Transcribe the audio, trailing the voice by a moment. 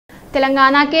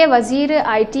तेलंगाना के वज़ीर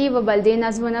IT व बल्दी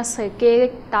नज़्म व नस्र के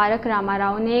तारक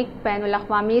रामाराव ने बैनुल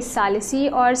अक़वामी सालिसी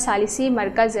और सालिसी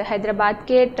मरकज़ हैदराबाद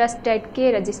के ट्रस्टेड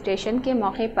के रजिस्ट्रेशन के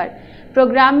मौके पर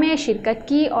प्रोग्राम में शिरकत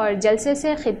की और जलसे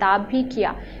से खिताब भी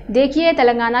किया। देखिए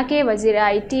तेलंगाना के वज़ीर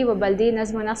IT व बल्दी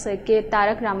नज़्म व नस्र के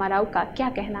तारक रामाराव का क्या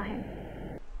कहना है।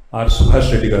 Are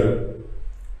Subhash Reddy garu,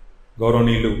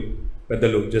 गौरवनीयुलु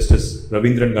पेद्दलु justice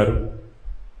Raveendran गारू,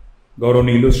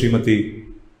 गौरवनीयुलु श्रीमती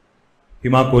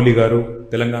हिमा कोहली गारू,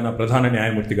 तेलंगाना प्रधान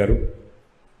न्यायमूर्ति गारू,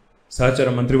 सहचर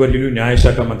मंत्रिवर्युलु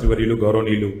न्यायशाख मंत्रिवर्युलु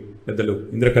गौरवनीयुलु पेद्दलु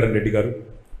इंद्रकरण रेड्डी गारू,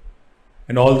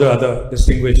 and all the other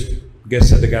distinguished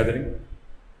guests at the gathering.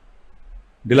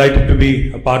 Delighted to be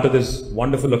a part of this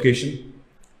wonderful occasion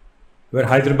where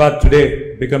Hyderabad today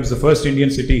becomes the first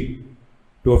Indian city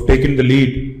to have taken the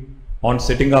lead on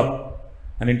setting up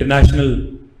an international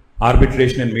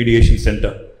arbitration and mediation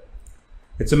center.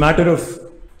 It's a matter of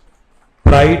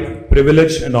pride,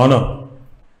 privilege and honor.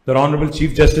 The Honorable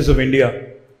Chief Justice of India,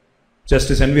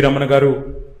 Justice N.V. Ramana Garu,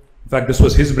 in fact this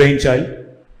was his brainchild.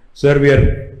 Sir, we are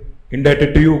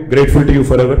indebted to you, grateful to you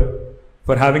forever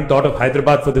for having thought of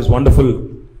Hyderabad for this wonderful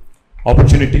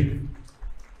opportunity.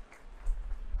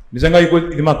 నిజంగా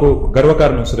ఇది మాకు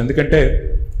గర్వకారణం sir, ఎందుకంటే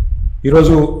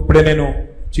ఈరోజు ఇప్పుడే నేను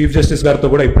chief justice గారితో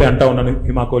కూడా ఇప్పుడే అంటా ఉన్నాను,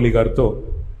 హిమా కోహ్లీ గారితో,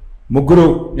 ముగ్గురు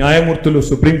న్యాయమూర్తులు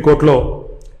సుప్రీంకోర్టులో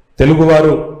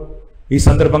తెలుగువారు ఈ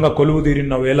సందర్భంగా కొలువు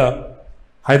తీరిన వేళ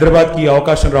హైదరాబాద్కి ఈ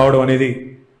అవకాశం రావడం అనేది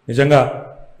నిజంగా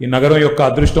ఈ నగరం యొక్క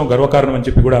అదృష్టం, గర్వకారణం అని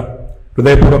చెప్పి కూడా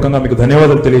హృదయపూర్వకంగా మీకు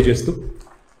ధన్యవాదాలు తెలియజేస్తూ,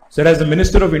 sir, as the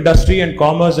minister of industry and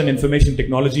commerce and information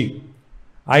technology,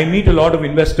 I meet a lot of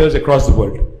investors across the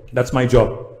world. That's my job.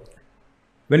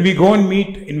 When we go and meet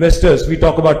investors, we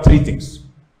talk about three things.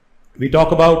 We talk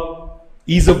about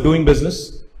ease of doing business.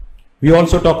 We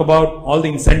also talk about all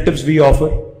the incentives we offer.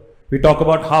 We talk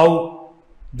about how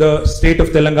the state of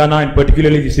Telangana and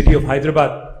particularly the city of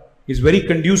Hyderabad is very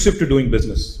conducive to doing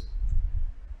business.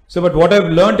 So, but what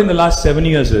I've learned in the last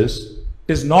 7 years is,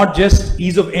 it is not just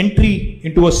ease of entry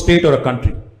into a state or a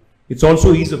country. It's also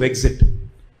ease of exit.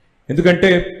 Endukante,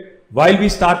 while we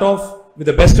start off with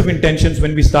the best of intentions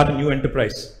when we start a new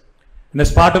enterprise, and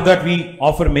as part of that we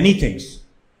offer many things,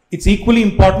 it's equally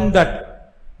important that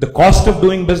the cost of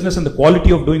doing business and the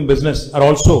quality of doing business are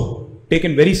also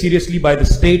taken very seriously by the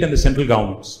state and the central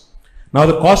governments. Now,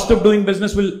 the cost of doing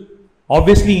business will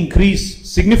obviously increase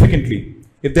significantly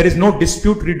if there is no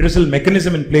dispute redressal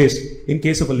mechanism in place in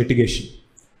case of a litigation.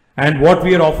 And what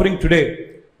we are offering today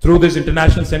through this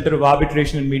International Center of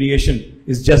Arbitration and Mediation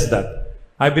is just that.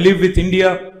 I believe with India,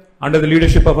 under the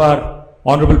leadership of our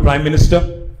Honorable Prime Minister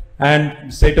and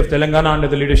the state of Telangana under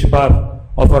the leadership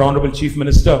of our Honorable Chief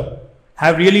Minister,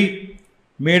 have really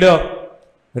made a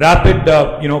rapid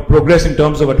progress in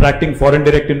terms of attracting foreign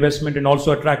direct investment and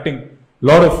also attracting a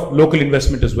lot of local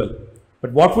investment as well.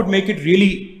 But what would make it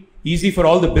really easy for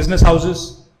all the business houses,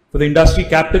 for the industry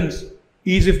captains,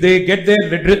 is if they get their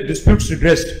disputes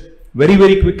redressed very,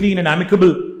 very quickly in an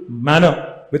amicable manner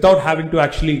without having to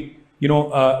actually,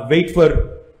 wait for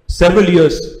several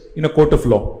years in a court of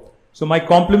law. So my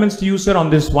compliments to you, sir, on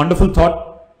this wonderful thought.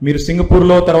 Meer Singapore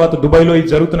lo, tarvata Dubai lo ee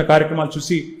jarugutuna కార్యక్రమాలు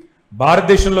చూసి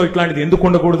భారతదేశంలో ఇట్లాంటిది ఎందుకు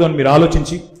ఉండకూడదు అని మీరు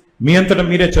ఆలోచించి మీ అంతటా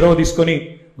మీరే చొరవ తీసుకొని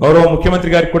గౌరవ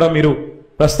ముఖ్యమంత్రి గారికి కూడా మీరు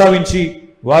ప్రస్తావించి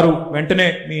వారు వెంటనే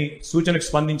మీ సూచనకు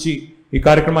స్పందించి ఈ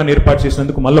కార్యక్రమాన్ని ఏర్పాటు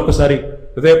చేసినందుకు మళ్ళొకసారి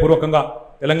హృదయపూర్వకంగా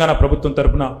తెలంగాణ ప్రభుత్వం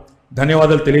తరపున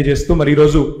ధన్యవాదాలు తెలియజేస్తూ, మరి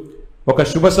ఈరోజు ఒక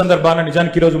శుభ సందర్భాన,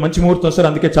 నిజానికి ఈరోజు మంచి ముహూర్తం సార్,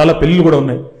 అందుకే చాలా పెళ్లిళ్ళు కూడా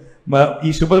ఉన్నాయి.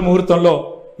 ఈ శుభ ముహూర్తంలో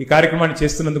ఈ కార్యక్రమాన్ని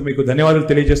చేస్తున్నందుకు మీకు ధన్యవాదాలు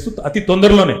తెలియజేస్తూ, అతి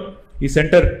తొందరలోనే ఈ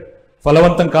సెంటర్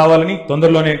ఫలవంతం కావాలని,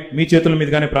 తొందరలోనే మీ చేతుల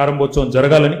మీదుగానే ప్రారంభోత్సవం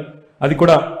జరగాలని, అది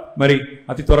కూడా మరి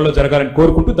అతి త్వరలో జరగాలని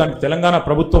కోరుకుంటూ, దానికి తెలంగాణ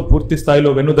ప్రభుత్వం పూర్తి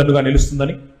స్థాయిలో వెన్నుదన్నుగా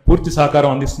నిలుస్తుందని, పూర్తి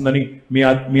సహకారం అందిస్తుందని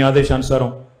మీ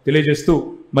ఆదేశానుసారం తెలియజేస్తూ,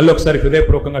 మళ్ళీ ఒకసారి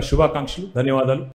హృదయపూర్వకంగా శుభాకాంక్షలు, ధన్యవాదాలు.